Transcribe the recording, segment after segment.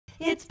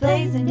It's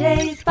Plays and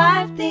Days,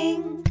 5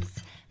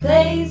 things.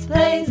 Plays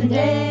and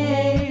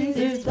Days.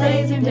 It's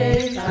Plays and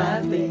Days,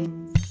 5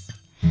 things.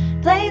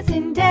 Plays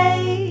and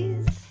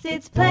Days.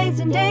 It's Plays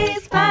and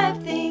Days,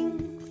 5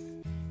 things.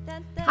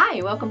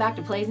 Hi, welcome back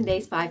to Plays and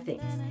Days, 5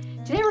 things.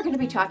 Today we're going to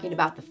be talking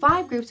about the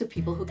 5 groups of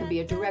people who can be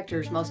a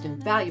director's most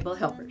invaluable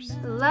helpers.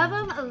 Love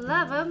 'em,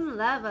 love 'em,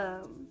 love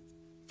 'em.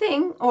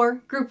 Thing,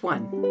 or Group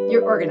 1,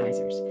 your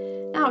organizers.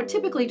 Now,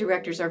 typically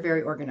directors are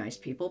very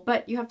organized people,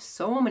 but you have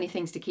so many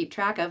things to keep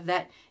track of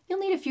that you'll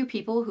need a few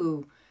people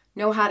who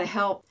know how to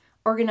help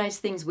organize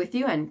things with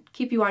you and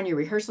keep you on your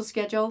rehearsal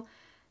schedule,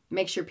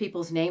 make sure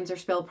people's names are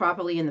spelled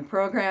properly in the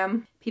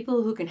program,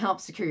 people who can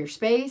help secure your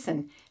space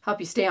and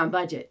help you stay on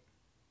budget.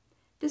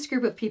 This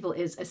group of people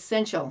is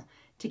essential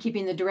to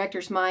keeping the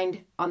director's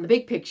mind on the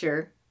big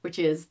picture, which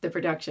is the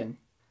production,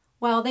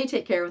 while they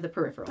take care of the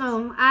peripherals.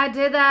 Oh, I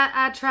did that.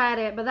 I tried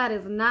it, but that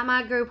is not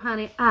my group,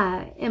 honey.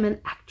 I am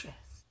an actress.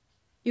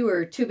 You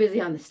were too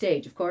busy on the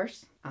stage, of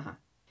course.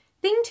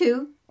 Thing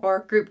 2,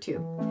 or Group 2.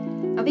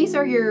 Now, these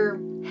are your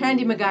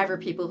handy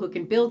MacGyver people who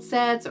can build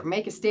sets or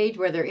make a stage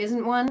where there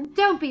isn't one.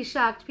 Don't be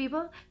shocked,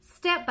 people.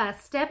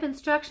 Step-by-step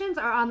instructions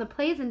are on the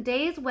Plays and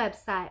Days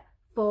website.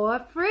 For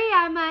free,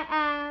 I might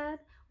add.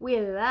 We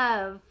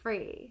love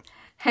free.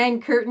 Hang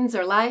curtains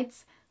or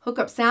lights, hook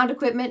up sound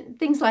equipment,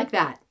 things like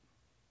that.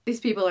 These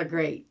people are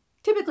great.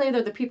 Typically,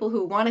 they're the people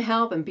who want to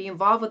help and be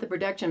involved with the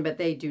production, but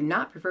they do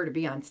not prefer to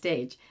be on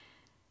stage.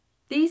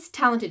 These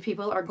talented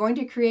people are going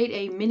to create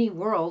a mini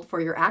world for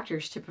your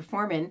actors to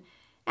perform in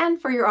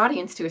and for your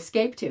audience to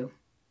escape to.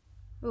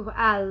 Ooh,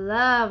 I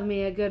love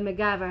me a good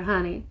MacGyver,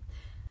 honey.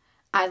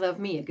 I love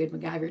me a good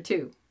MacGyver,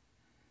 too.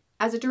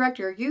 As a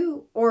director,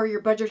 you or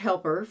your budget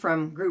helper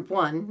from Group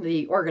 1,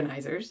 the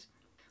organizers,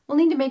 will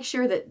need to make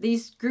sure that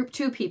these Group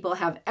 2 people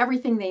have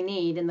everything they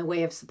need in the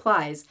way of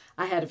supplies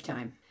ahead of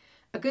time.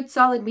 A good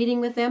solid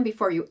meeting with them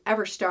before you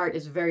ever start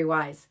is very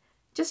wise,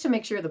 just to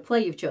make sure the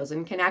play you've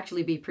chosen can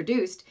actually be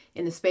produced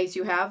in the space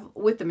you have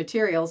with the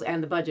materials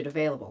and the budget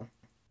available.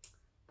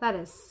 That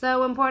is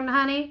so important,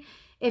 honey.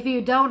 If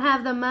you don't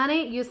have the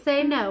money, you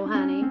say no,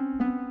 honey.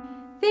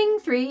 Thing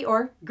 3,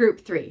 or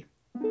Group 3.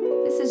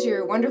 This is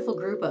your wonderful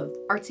group of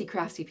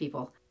artsy-craftsy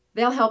people.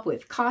 They'll help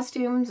with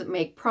costumes,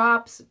 make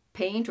props,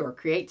 paint or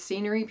create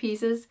scenery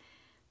pieces,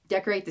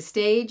 decorate the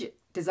stage,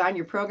 design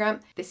your program.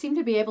 They seem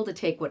to be able to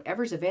take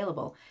whatever's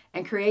available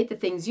and create the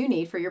things you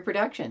need for your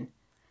production.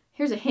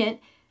 Here's a hint.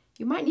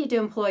 You might need to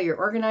employ your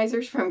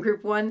organizers from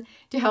Group 1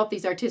 to help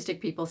these artistic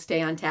people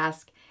stay on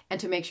task and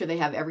to make sure they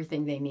have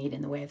everything they need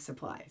in the way of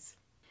supplies.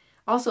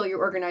 Also, your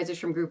organizers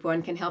from Group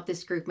 1 can help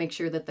this group make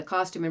sure that the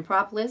costume and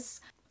prop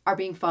lists are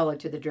being followed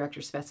to the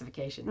director's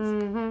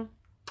specifications.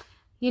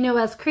 You know,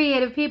 as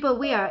creative people,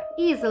 we are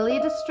easily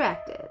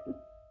distracted.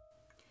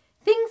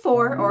 Thing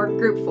 4, or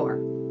Group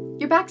 4,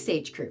 your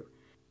backstage crew.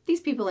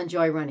 These people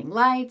enjoy running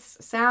lights,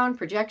 sound,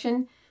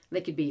 projection.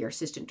 They could be your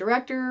assistant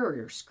director or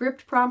your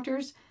script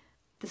prompters.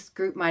 This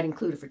group might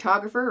include a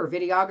photographer or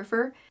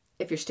videographer.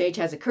 If your stage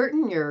has a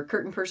curtain, your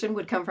curtain person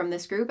would come from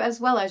this group,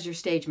 as well as your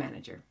stage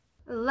manager.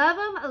 Love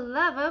 'em,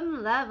 love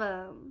 'em, love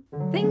 'em.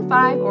 Thing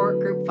 5, or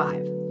Group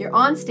 5, your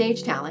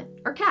on-stage talent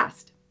or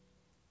cast.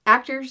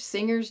 Actors,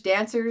 singers,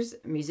 dancers,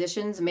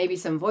 musicians, maybe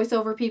some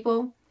voiceover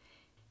people.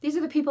 These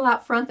are the people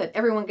out front that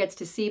everyone gets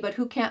to see, but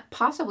who can't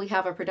possibly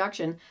have a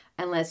production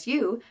unless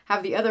you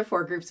have the other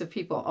 4 groups of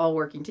people all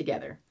working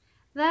together.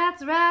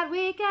 That's right,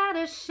 we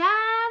gotta shine,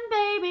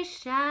 baby,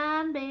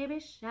 shine,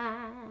 baby,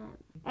 shine.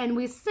 And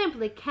we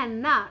simply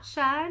cannot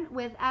shine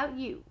without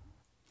you.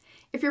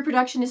 If your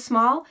production is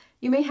small,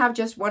 you may have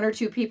just 1 or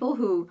 2 people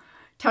who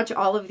touch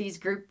all of these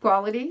group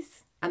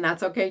qualities, and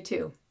that's okay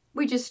too.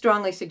 We just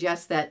strongly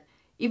suggest that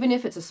even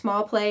if it's a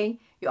small play,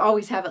 you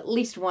always have at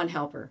least 1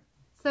 helper.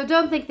 So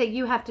don't think that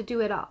you have to do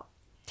it all.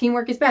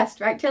 Teamwork is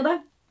best, right,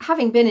 Tilda?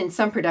 Having been in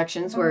some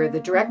productions where the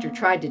director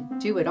tried to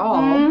do it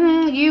all.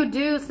 You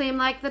do seem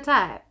like the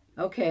type.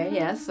 Okay,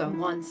 yes,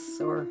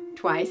 once or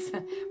twice,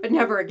 but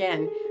never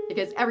again,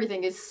 because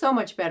everything is so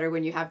much better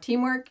when you have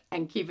teamwork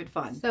and keep it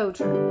fun. So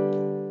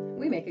true.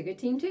 We make a good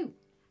team too.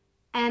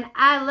 And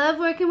I love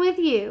working with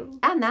you.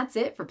 And that's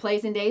it for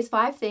Plays and Days,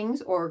 5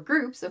 things or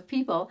groups of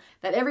people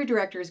that every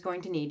director is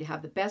going to need to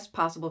have the best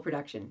possible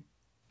production.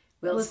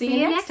 We'll see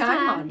you next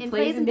time on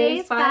Plays and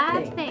Days,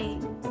 5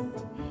 things.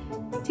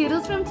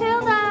 Toodles from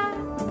Tilda.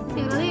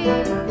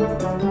 Toodaloo.